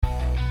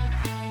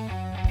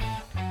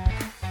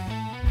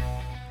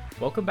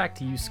Welcome back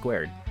to U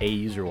Squared,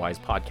 a UserWise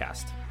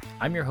podcast.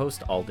 I'm your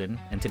host, Alden,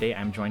 and today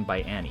I'm joined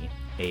by Annie,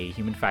 a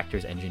human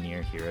factors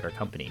engineer here at our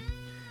company.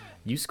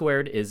 U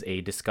Squared is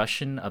a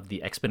discussion of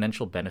the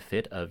exponential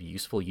benefit of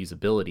useful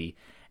usability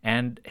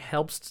and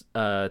helps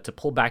to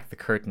pull back the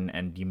curtain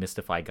and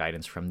demystify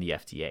guidance from the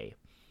FDA.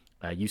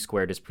 U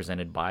Squared is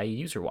presented by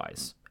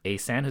UserWise, a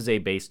San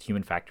Jose-based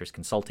human factors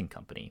consulting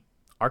company.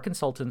 Our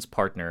consultants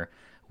partner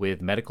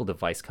with medical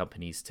device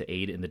companies to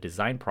aid in the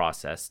design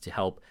process to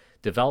help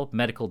develop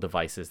medical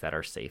devices that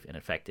are safe and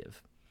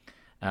effective.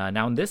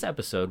 Now, in this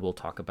episode, we'll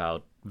talk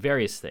about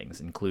various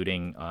things,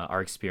 including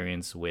our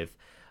experience with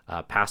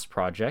past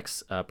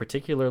projects,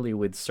 particularly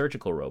with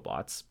surgical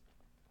robots.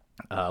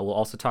 We'll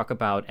also talk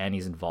about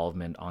Annie's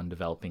involvement on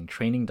developing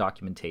training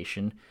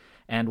documentation.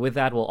 And with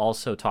that, we'll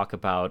also talk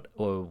about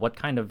what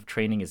kind of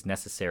training is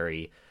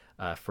necessary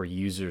for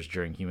users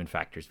during human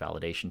factors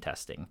validation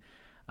testing.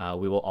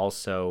 We will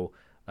also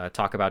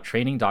talk about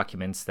training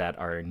documents that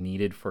are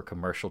needed for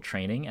commercial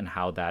training and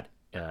how that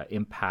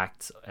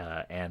impacts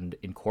and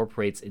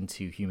incorporates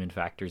into human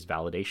factors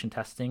validation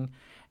testing.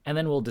 And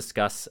then we'll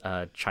discuss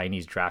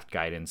Chinese draft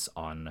guidance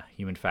on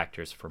human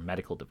factors for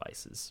medical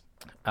devices.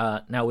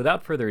 Now,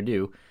 without further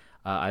ado,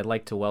 I'd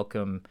like to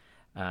welcome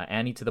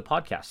Annie to the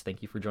podcast.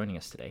 Thank you for joining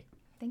us today.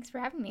 Thanks for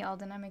having me,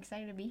 Alden. I'm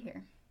excited to be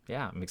here.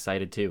 Yeah, I'm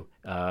excited too.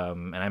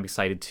 And I'm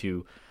excited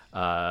to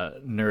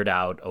nerd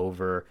out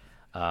over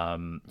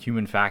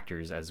human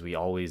factors, as we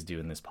always do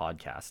in this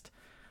podcast.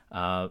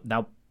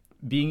 Now,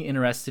 being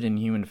interested in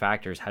human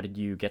factors, how did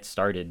you get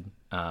started?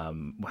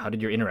 How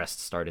did your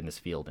interest start in this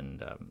field,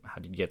 and how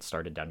did you get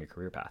started down your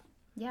career path?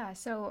 Yeah,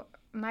 so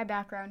my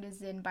background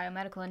is in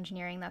biomedical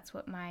engineering. That's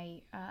what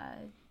my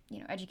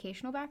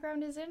educational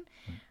background is in.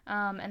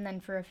 And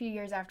then for a few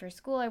years after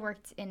school, I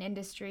worked in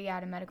industry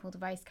at a medical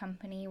device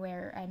company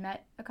where I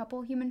met a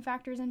couple human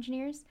factors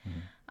engineers.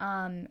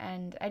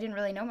 And I didn't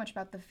really know much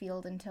about the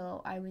field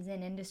until I was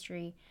in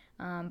industry,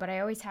 but I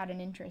always had an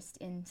interest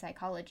in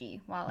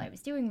psychology while I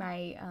was doing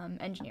my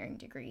engineering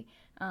degree.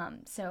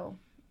 So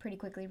pretty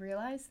quickly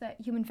realized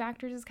that human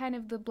factors is kind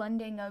of the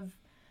blending of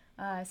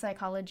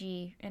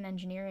psychology and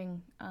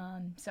engineering.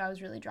 So I was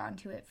really drawn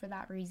to it for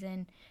that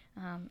reason.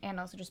 And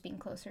also just being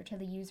closer to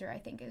the user, I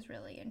think, is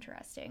really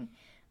interesting.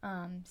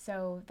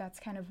 So that's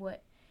kind of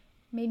what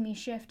made me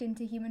shift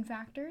into human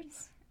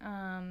factors.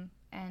 And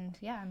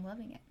yeah, I'm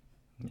loving it.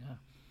 Yeah.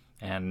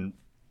 And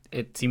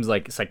it seems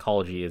like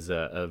psychology is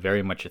a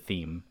very much a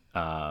theme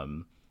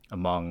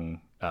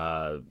among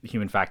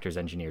human factors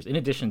engineers, in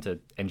addition to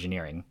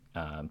engineering.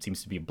 It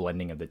seems to be a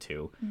blending of the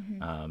two.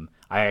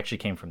 I actually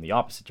came from the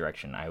opposite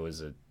direction.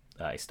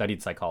 I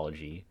studied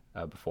psychology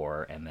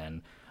before, and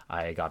then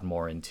I got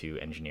more into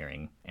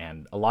engineering.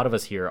 And a lot of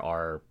us here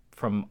are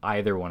from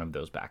either one of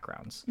those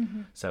backgrounds.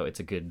 So it's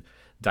a good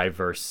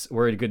diverse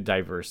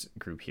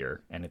group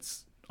here. And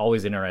it's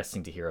always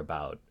interesting to hear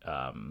about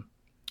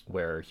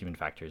where human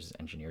factors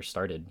engineers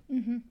started.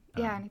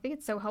 Yeah, and I think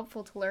it's so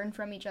helpful to learn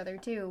from each other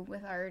too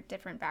with our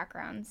different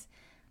backgrounds.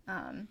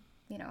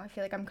 I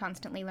feel like I'm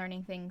constantly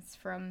learning things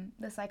from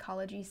the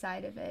psychology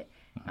side of it,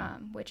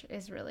 which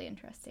is really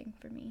interesting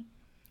for me.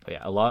 But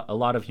yeah, a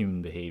lot of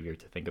human behavior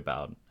to think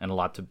about, and a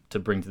lot to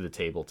bring to the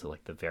table to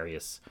like the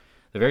various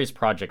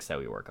projects that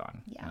we work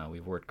on. Yeah.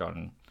 We've worked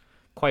on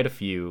quite a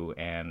few,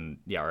 and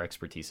yeah, our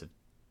expertise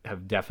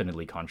have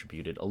definitely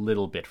contributed a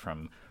little bit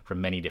from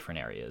many different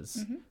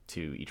areas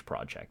to each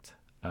project.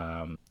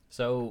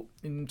 So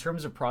in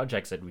terms of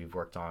projects that we've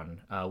worked on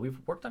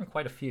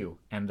quite a few,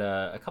 and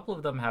a couple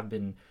of them have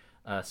been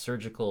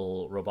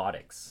surgical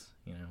robotics.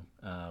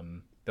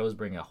 Those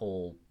bring a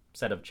whole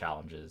set of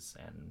challenges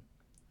and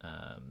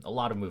a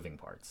lot of moving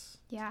parts.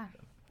 Yeah,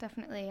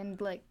 definitely.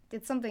 And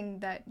it's something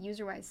that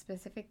UserWise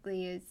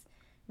specifically is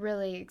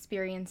really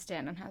experienced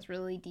in and has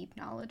really deep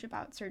knowledge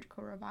about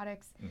surgical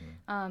robotics.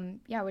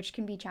 Which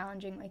can be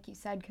challenging, like you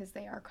said, because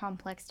they are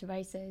complex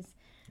devices.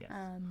 Yes.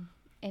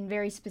 In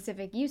very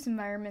specific use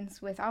environments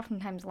with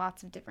oftentimes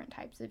lots of different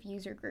types of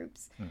user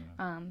groups.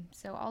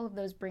 So all of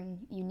those bring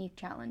unique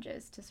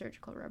challenges to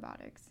surgical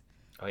robotics.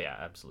 Oh yeah,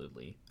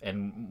 absolutely.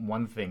 And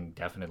one thing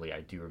definitely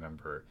I do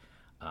remember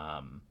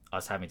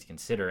us having to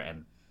consider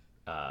and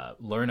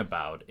learn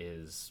about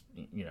is,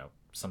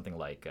 something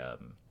like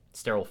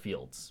sterile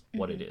fields,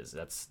 what it is.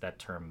 That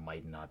term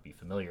might not be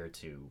familiar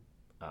to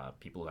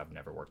people who have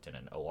never worked in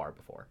an OR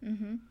before.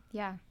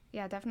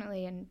 Yeah,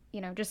 definitely. And,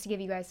 just to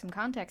give you guys some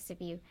context, if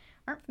you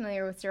aren't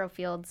familiar with sterile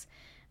fields,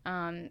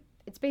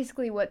 it's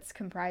basically what's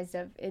comprised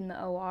of in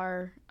the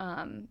OR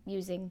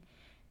using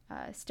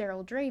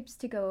sterile drapes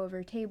to go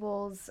over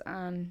tables,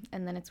 and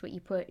then it's what you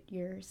put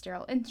your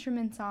sterile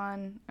instruments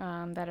on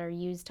that are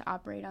used to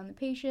operate on the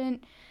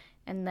patient.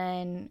 And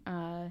then,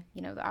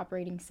 the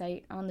operating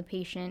site on the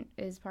patient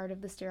is part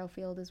of the sterile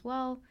field as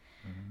well.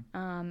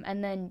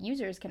 And then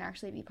users can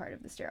actually be part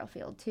of the sterile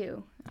field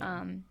too,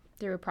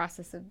 through a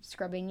process of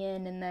scrubbing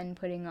in and then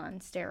putting on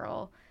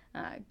sterile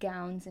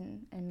gowns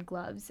and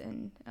gloves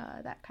and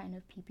that kind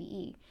of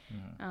PPE.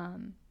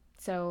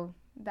 So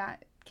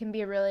that can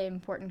be a really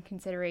important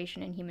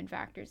consideration in human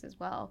factors as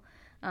well.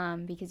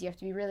 because you have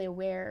to be really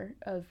aware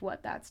of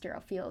what that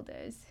sterile field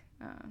is.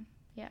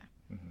 Yeah.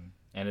 Mm-hmm.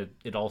 And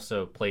it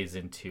also plays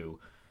into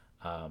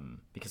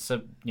because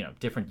some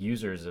different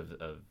users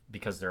of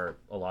because there are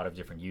a lot of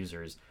different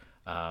users,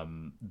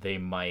 they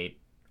might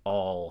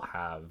all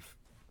have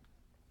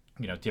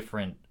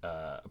different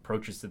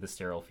approaches to the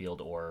sterile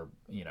field, or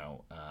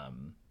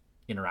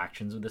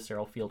interactions with the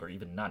sterile field, or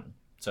even none.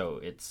 So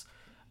it's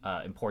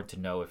important to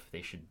know if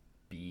they should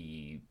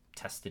be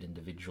tested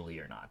individually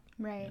or not.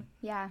 Right.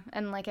 Yeah.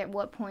 And like, at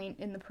what point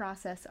in the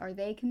process are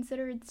they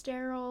considered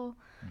sterile?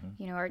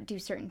 Mm-hmm. Or do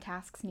certain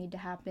tasks need to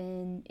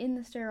happen in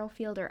the sterile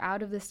field or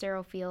out of the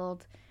sterile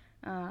field?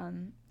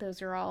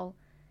 Those are all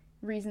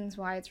reasons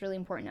why it's really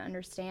important to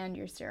understand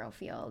your sterile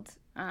field,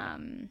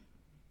 and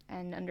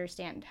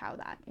understand how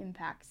that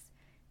impacts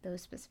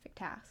those specific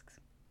tasks.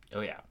 Oh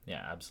yeah,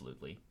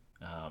 absolutely.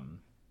 And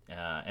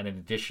in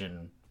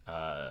addition,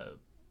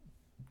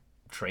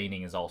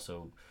 training is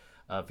also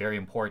very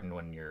important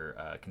when you're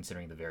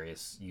considering the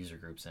various user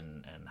groups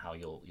and how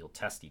you'll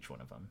test each one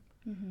of them.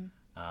 Mm-hmm.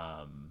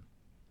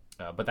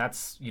 But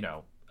that's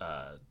an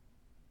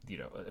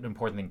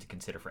important thing to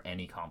consider for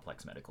any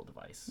complex medical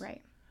device.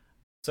 Right.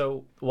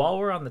 So while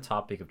we're on the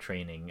topic of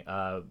training,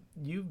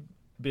 you've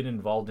been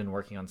involved in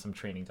working on some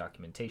training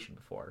documentation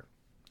before.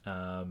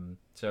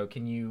 So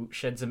can you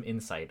shed some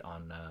insight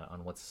on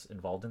what's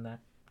involved in that?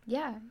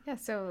 Yeah.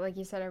 So like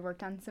you said, I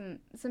worked on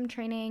some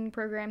training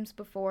programs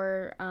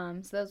before.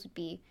 So those would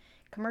be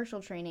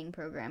commercial training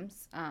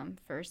programs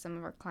for some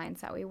of our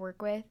clients that we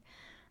work with.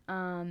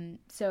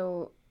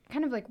 So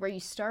kind of like where you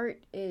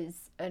start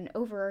is an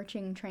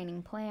overarching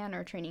training plan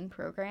or training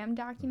program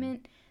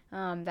document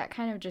that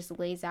kind of just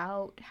lays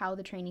out how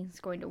the training is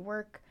going to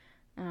work.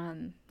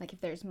 Like if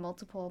there's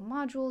multiple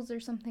modules or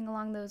something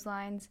along those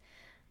lines.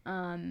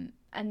 And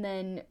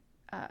then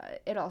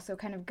it also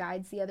kind of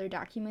guides the other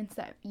documents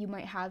that you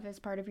might have as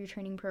part of your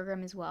training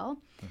program as well.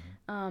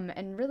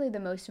 And really the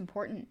most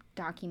important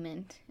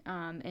document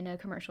in a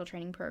commercial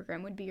training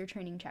program would be your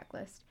training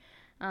checklist,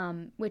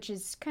 which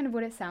is kind of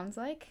what it sounds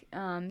like.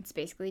 It's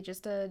basically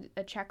just a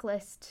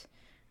checklist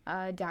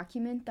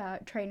document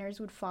that trainers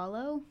would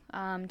follow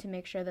to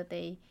make sure that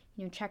they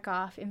check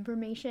off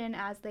information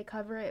as they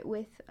cover it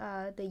with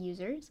the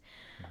users.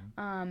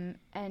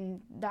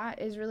 And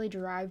that is really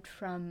derived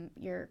from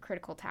your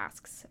critical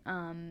tasks,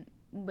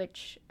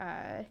 which,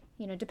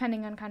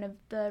 depending on kind of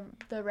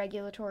the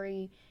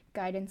regulatory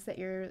guidance that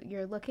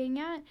you're looking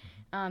at,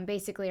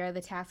 basically are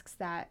the tasks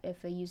that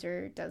if a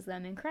user does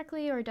them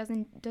incorrectly or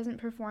doesn't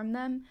perform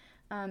them,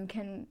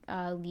 can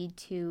lead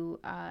to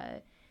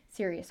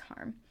serious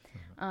harm.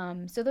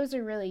 So those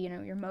are really,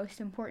 your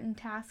most important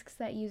tasks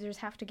that users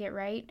have to get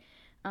right.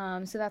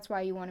 So that's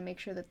why you want to make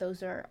sure that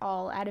those are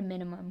all at a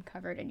minimum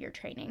covered in your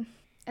training.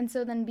 And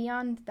so then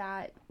beyond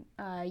that,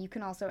 you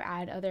can also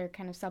add other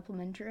kind of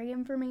supplementary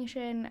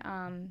information.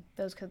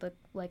 Those could look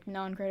like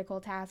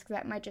non-critical tasks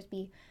that might just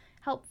be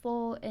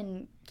helpful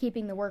in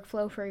keeping the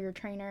workflow for your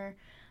trainer.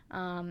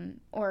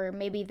 Or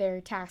maybe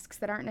they're tasks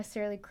that aren't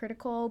necessarily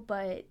critical,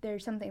 but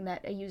there's something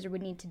that a user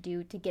would need to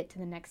do to get to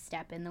the next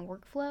step in the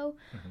workflow.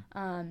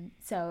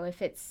 So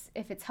if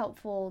it's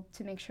helpful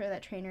to make sure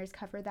that trainers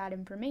cover that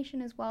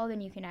information as well,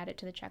 then you can add it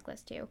to the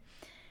checklist too.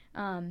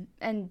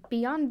 And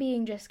beyond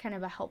being just kind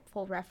of a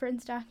helpful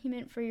reference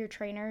document for your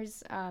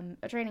trainers,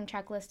 a training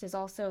checklist is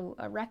also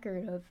a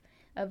record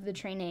of the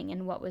training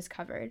and what was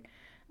covered.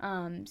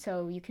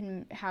 So you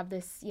can have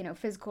this,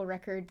 physical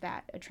record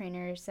that a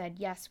trainer said,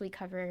 yes, we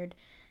covered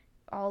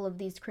all of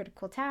these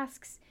critical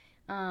tasks.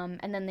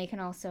 And then they can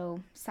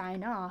also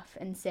sign off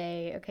and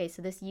say, okay,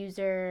 so this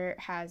user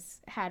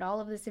has had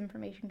all of this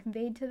information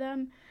conveyed to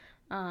them,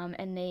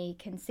 and they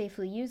can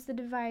safely use the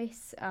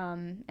device.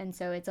 And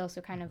so it's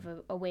also kind of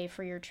a way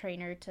for your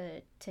trainer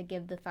to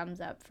give the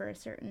thumbs up for a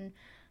certain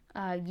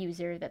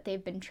user that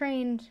they've been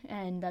trained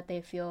and that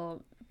they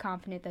feel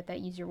confident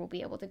that user will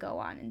be able to go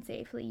on and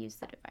safely use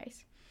the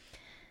device.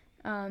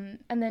 And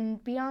then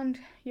beyond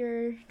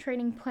your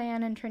training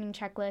plan and training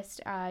checklist,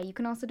 you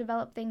can also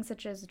develop things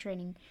such as a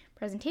training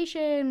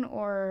presentation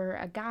or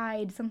a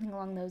guide, something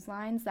along those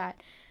lines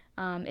that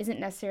isn't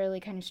necessarily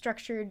kind of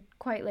structured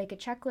quite like a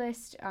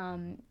checklist.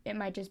 It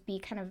might just be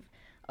kind of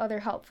other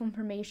helpful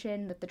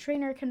information that the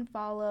trainer can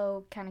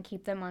follow, kind of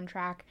keep them on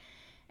track.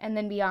 And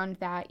then beyond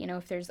that,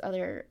 if there's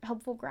other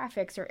helpful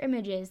graphics or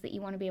images that you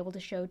want to be able to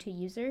show to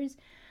users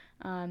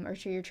or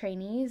to your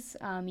trainees,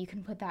 you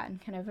can put that in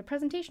kind of a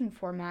presentation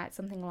format,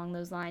 something along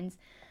those lines.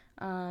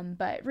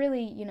 But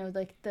really,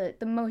 like the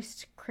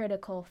most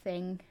critical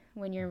thing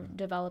when you're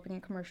developing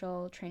a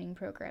commercial training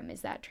program is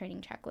that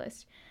training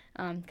checklist,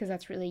 because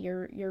that's really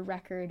your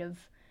record of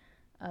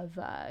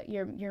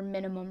your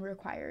minimum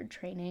required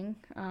training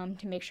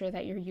to make sure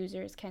that your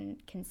users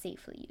can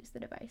safely use the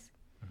device.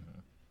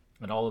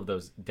 And all of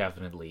those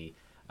definitely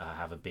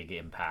have a big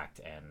impact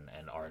and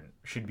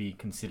should be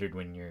considered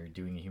when you're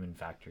doing a human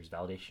factors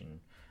validation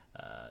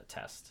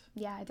test.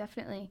 Yeah,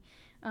 definitely.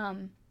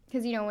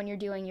 Because, when you're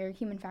doing your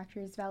human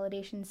factors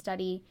validation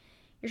study,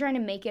 you're trying to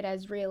make it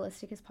as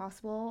realistic as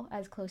possible,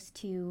 as close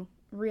to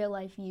real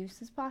life use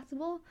as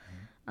possible.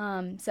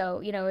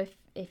 So,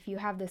 if you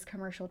have this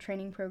commercial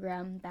training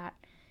program that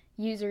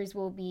users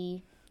will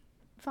be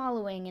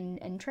following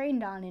and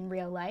trained on in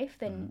real life,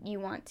 then you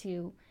want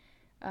to,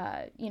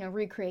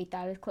 recreate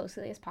that as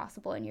closely as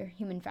possible in your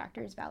human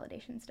factors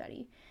validation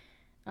study.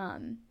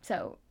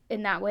 So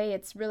in that way,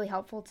 it's really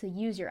helpful to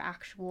use your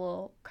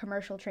actual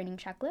commercial training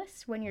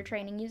checklist when you're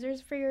training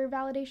users for your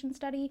validation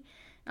study,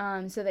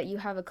 so that you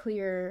have a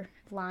clear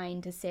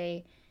line to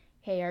say,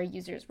 hey, our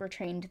users were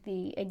trained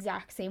the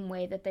exact same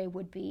way that they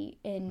would be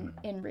in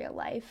real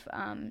life.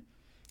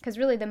 Because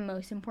really the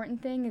most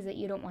important thing is that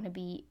you don't want to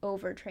be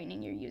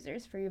overtraining your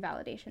users for your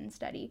validation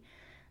study.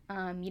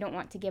 You don't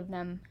want to give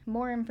them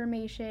more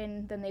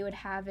information than they would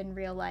have in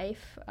real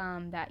life,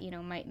 that,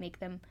 might make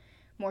them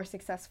more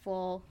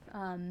successful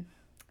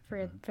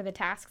for the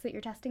tasks that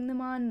you're testing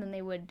them on than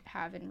they would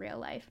have in real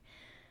life.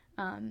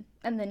 And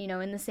then,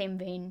 in the same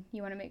vein,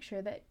 you want to make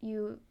sure that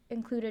you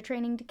include a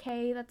training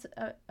decay that's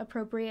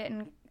appropriate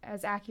and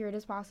as accurate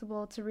as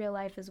possible to real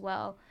life as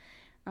well,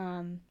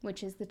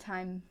 which is the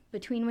time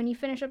between when you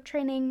finish up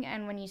training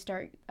and when you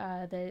start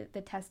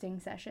the testing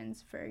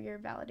sessions for your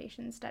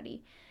validation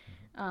study.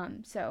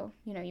 So,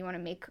 you want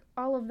to make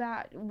all of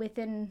that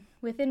within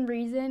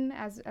reason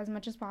as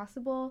much as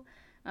possible,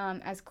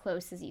 as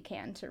close as you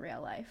can to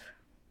real life.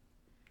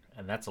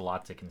 And that's a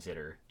lot to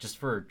consider just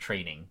for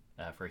training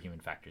for human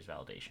factors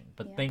validation.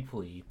 But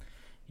thankfully,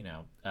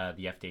 the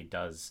FDA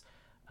does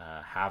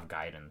have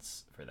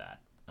guidance for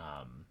that.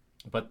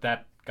 But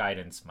that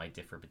guidance might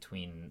differ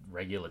between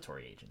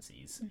regulatory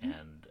agencies.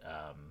 And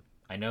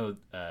I know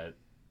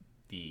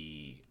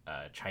the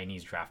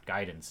Chinese draft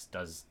guidance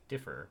does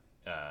differ,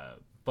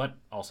 but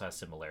also has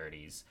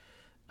similarities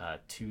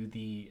to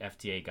the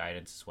FDA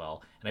guidance as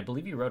well. And I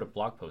believe you wrote a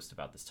blog post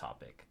about this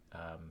topic.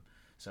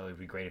 So it would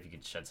be great if you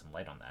could shed some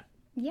light on that.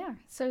 Yeah.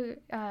 So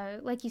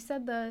like you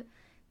said,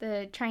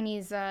 the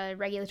Chinese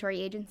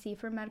regulatory agency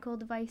for medical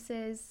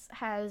devices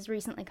has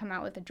recently come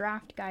out with a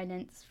draft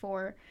guidance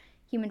for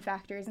human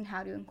factors and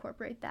how to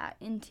incorporate that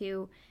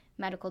into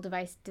medical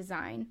device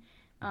design.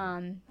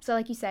 So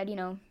like you said,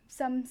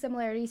 some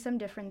similarities, some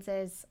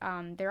differences.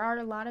 There are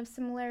a lot of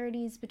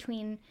similarities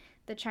between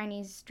the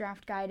Chinese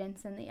draft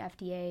guidance and the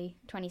FDA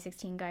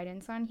 2016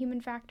 guidance on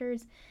human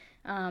factors,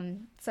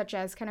 such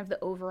as kind of the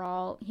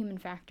overall human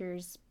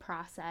factors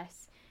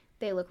process.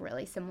 They look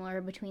really similar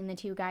between the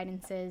two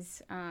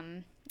guidances.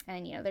 And,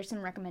 there's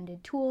some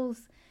recommended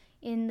tools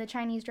in the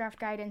Chinese draft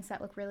guidance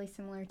that look really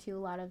similar to a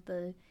lot of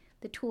the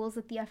tools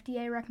that the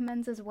FDA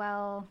recommends as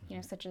well,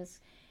 such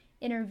as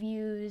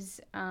interviews,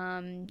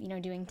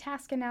 doing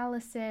task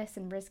analysis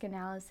and risk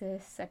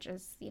analysis, such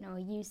as, a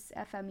use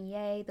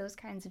FMEA, those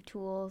kinds of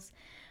tools.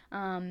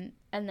 And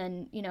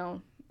then,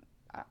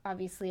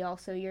 obviously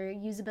also your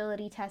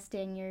usability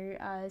testing, your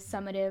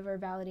summative or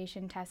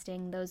validation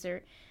testing, those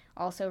are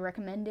also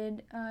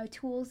recommended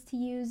tools to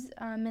use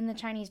in the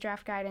Chinese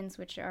draft guidance,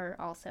 which are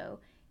also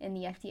in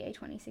the FDA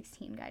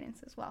 2016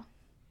 guidance as well.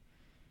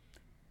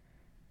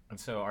 And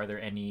so are there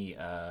any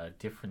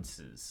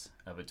differences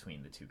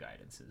between the two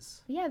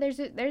guidances? Yeah, there's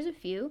a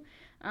few.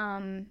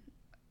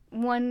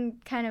 One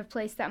kind of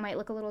place that might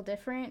look a little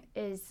different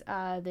is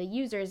the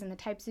users and the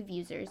types of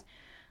users.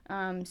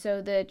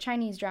 So the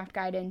Chinese draft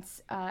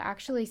guidance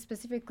actually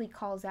specifically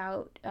calls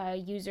out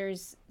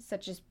users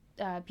such as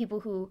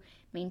people who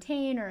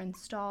maintain or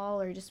install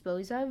or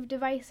dispose of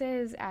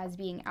devices as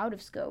being out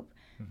of scope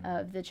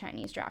of the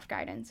Chinese draft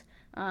guidance,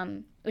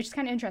 which is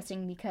kind of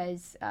interesting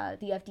because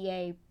the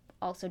FDA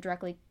also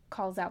directly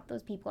calls out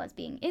those people as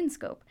being in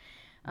scope.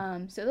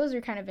 So those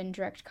are kind of in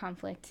direct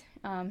conflict.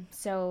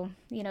 So,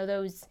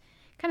 those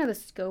kind of the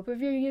scope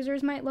of your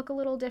users might look a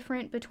little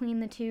different between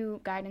the two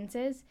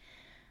guidances.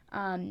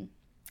 And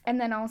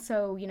then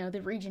also, the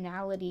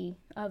regionality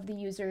of the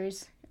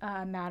users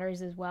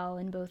matters as well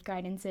in both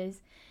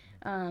guidances.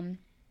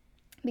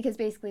 Because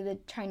basically the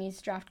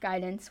Chinese draft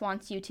guidance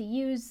wants you to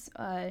use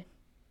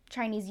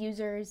Chinese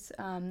users,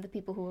 the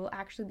people who will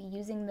actually be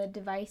using the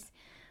device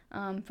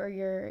for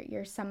your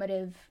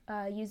summative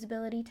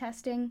usability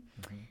testing.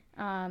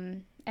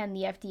 And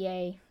the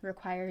FDA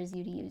requires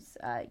you to use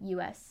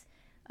U.S.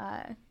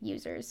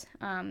 Users.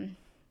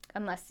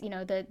 Unless,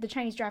 the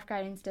Chinese draft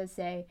guidance does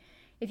say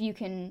if you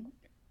can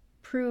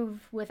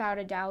prove without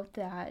a doubt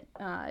that,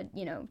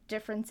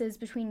 differences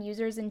between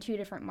users in two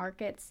different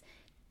markets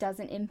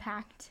doesn't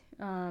impact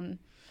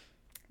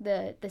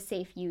the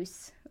safe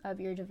use of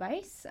your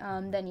device,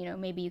 then,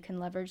 maybe you can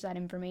leverage that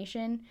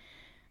information.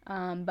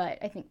 But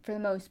I think for the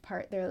most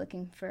part, they're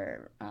looking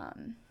for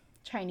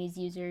Chinese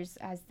users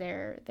as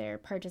their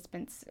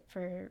participants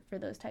for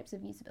those types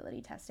of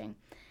usability testing.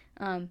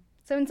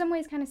 So in some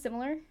ways kind of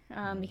similar,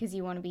 because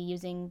you want to be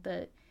using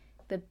the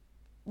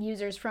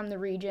users from the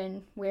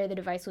region where the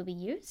device will be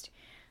used.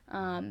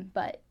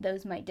 But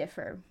those might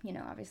differ,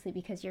 obviously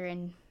because you're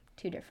in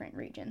two different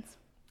regions.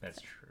 That's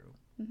true.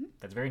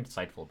 That's very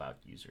insightful about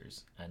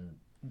users. And,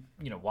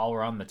 while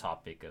we're on the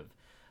topic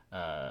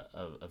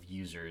of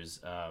users,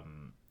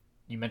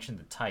 you mentioned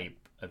the type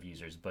of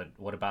users, but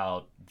what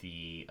about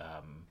the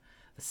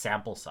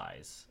sample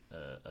size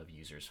of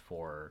users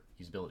for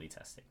usability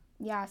testing?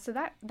 Yeah, so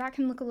that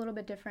can look a little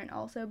bit different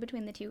also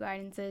between the two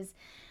guidances.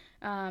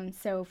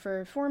 So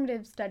for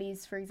formative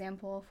studies, for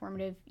example,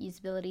 formative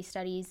usability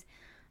studies,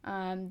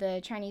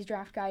 the Chinese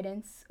draft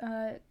guidance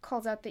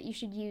calls out that you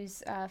should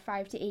use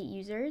 5 to 8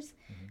 users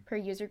per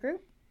user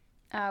group,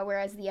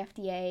 whereas the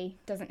FDA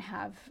doesn't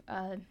have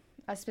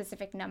a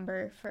specific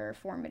number for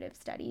formative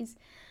studies.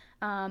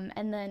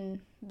 And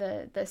then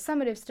the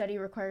summative study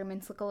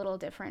requirements look a little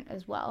different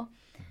as well.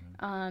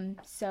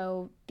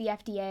 So the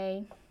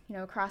FDA,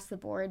 across the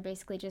board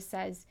basically just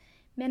says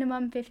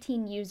minimum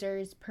 15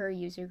 users per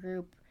user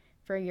group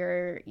for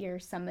your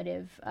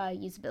summative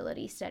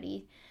usability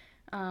study.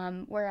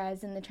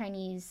 Whereas in the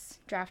Chinese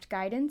draft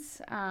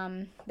guidance,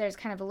 there's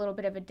kind of a little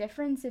bit of a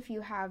difference if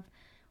you have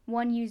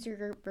one user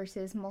group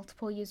versus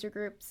multiple user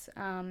groups,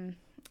 and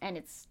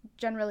it's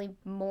generally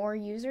more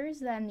users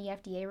than the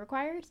FDA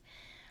requires.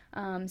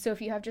 So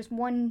if you have just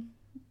one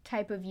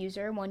type of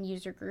user, one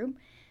user group,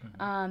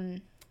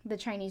 the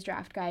Chinese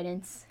draft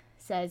guidance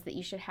says that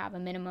you should have a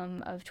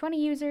minimum of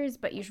 20 users,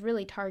 but you should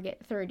really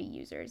target 30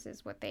 users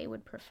is what they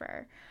would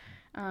prefer.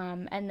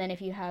 And then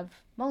if you have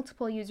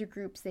multiple user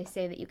groups, they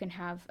say that you can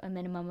have a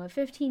minimum of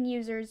 15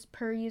 users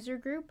per user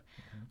group,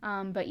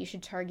 but you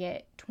should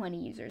target 20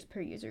 users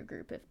per user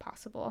group if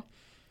possible.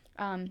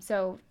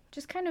 So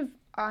just kind of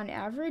on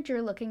average,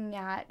 you're looking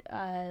at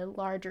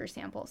larger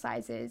sample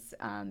sizes,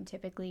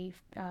 typically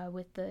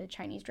with the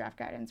Chinese draft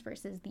guidance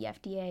versus the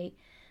FDA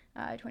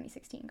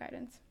 2016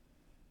 guidance.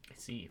 I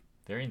see.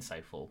 Very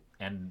insightful.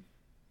 And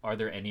are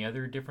there any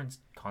other different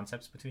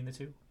concepts between the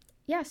two?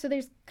 Yeah, so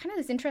there's kind of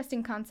this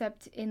interesting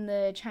concept in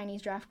the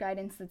Chinese draft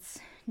guidance that's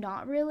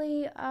not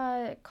really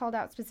called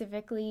out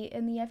specifically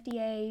in the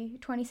FDA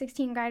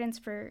 2016 guidance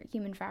for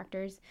human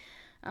factors,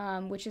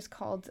 which is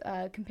called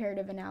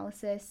comparative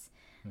analysis.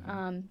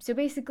 So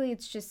basically,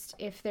 it's just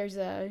if there's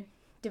a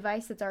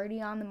device that's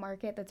already on the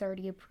market, that's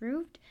already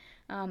approved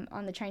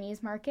on the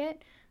Chinese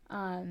market,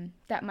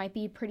 that might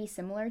be pretty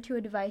similar to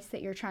a device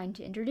that you're trying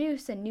to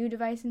introduce, a new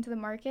device into the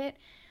market.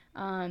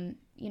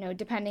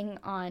 Depending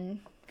on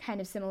kind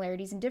of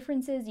similarities and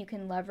differences, you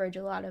can leverage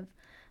a lot of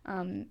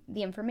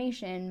the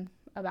information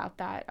about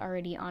that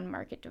already on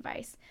market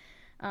device.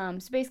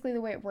 So basically the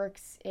way it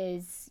works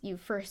is you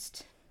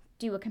first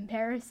do a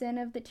comparison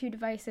of the two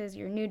devices,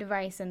 your new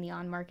device and the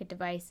on-market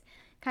device,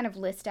 kind of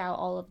list out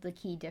all of the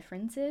key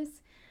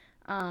differences.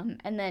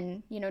 And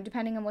then,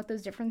 depending on what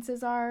those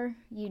differences are,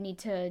 you need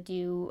to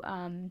do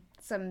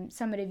some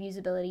summative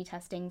usability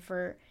testing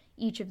for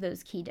each of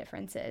those key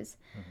differences.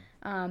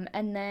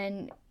 And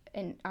then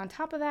on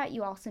top of that,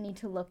 you also need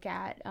to look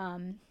at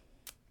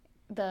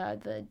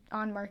the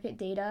on-market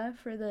data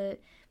for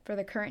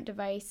the current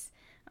device,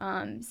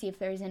 see if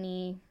there's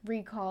any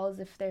recalls,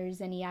 if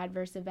there's any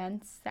adverse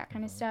events, that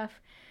kind of stuff,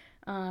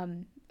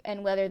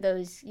 and whether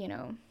those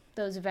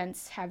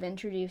events have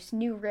introduced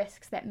new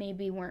risks that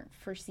maybe weren't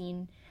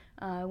foreseen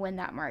when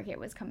that market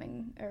was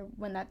coming, or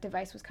when that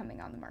device was coming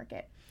on the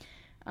market.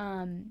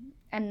 And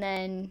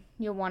then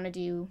you'll want to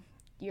do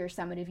your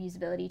summative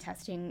usability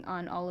testing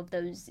on all of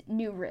those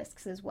new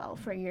risks as well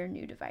for your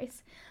new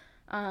device.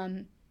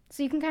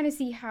 So you can kind of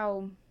see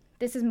how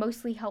this is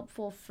mostly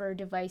helpful for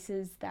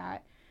devices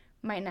that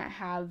might not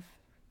have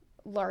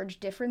large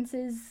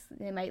differences.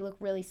 They might look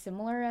really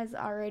similar as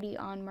already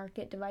on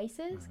market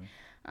devices.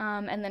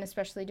 And then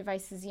especially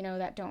devices,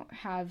 that don't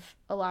have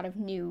a lot of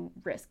new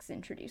risks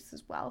introduced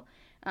as well,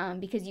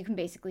 because you can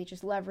basically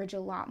just leverage a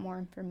lot more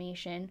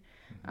information.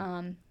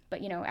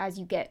 But, as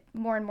you get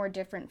more and more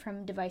different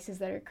from devices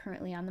that are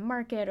currently on the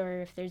market,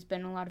 or if there's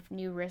been a lot of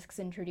new risks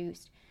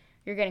introduced,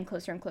 you're getting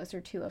closer and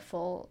closer to a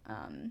full,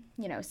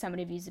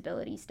 summative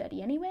usability study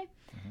anyway.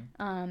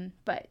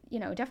 But,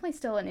 definitely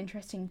still an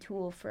interesting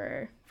tool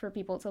for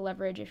people to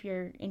leverage if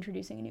you're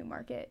introducing a new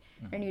market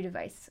or new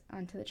device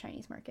onto the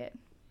Chinese market.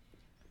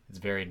 It's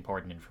very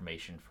important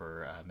information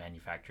for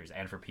manufacturers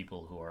and for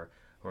people who are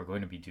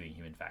going to be doing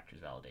human factors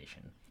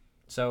validation.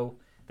 So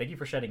thank you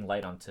for shedding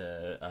light onto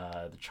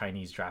the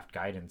Chinese draft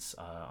guidance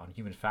on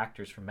human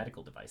factors for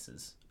medical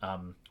devices.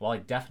 While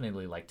I'd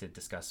definitely like to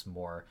discuss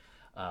more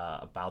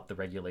about the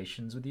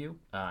regulations with you,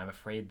 I'm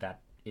afraid that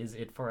is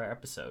it for our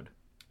episode.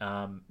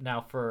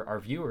 Now, for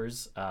our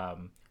viewers,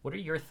 what are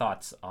your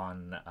thoughts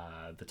on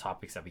the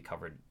topics that we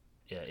covered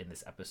in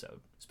this episode,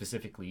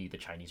 specifically the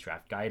Chinese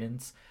draft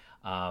guidance,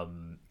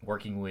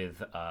 working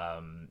with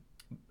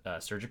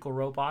surgical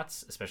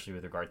robots, especially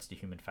with regards to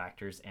human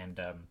factors, and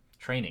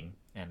training,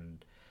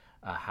 and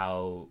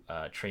how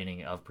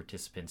training of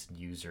participants and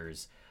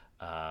users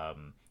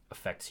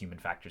affects human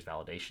factors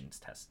validation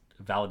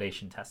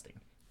testing?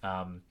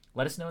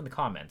 Let us know in the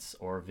comments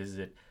or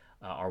visit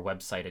our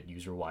website at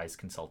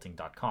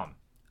userwiseconsulting.com.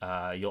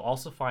 You'll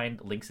also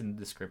find links in the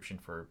description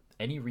for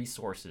any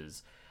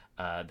resources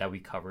that we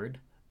covered,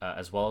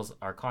 as well as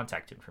our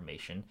contact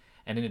information.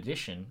 And in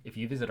addition, if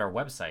you visit our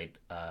website,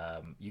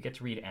 you get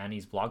to read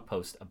Annie's blog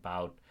post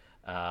about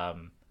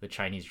the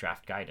Chinese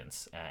draft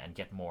guidance and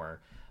get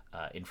more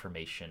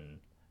information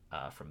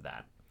from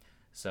that.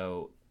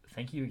 So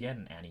thank you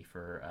again, Annie,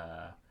 for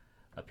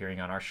appearing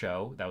on our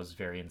show. That was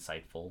very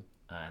insightful.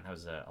 And that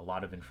was a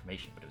lot of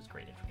information, but it was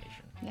great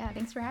information. Yeah,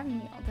 thanks for having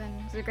me, Alden.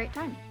 It was a great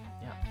time.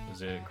 Yeah, it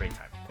was a great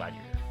time. Glad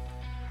you're here.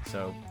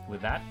 So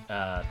with that,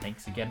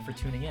 thanks again for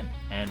tuning in,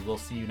 and we'll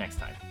see you next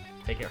time.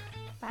 Take care.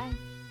 Bye.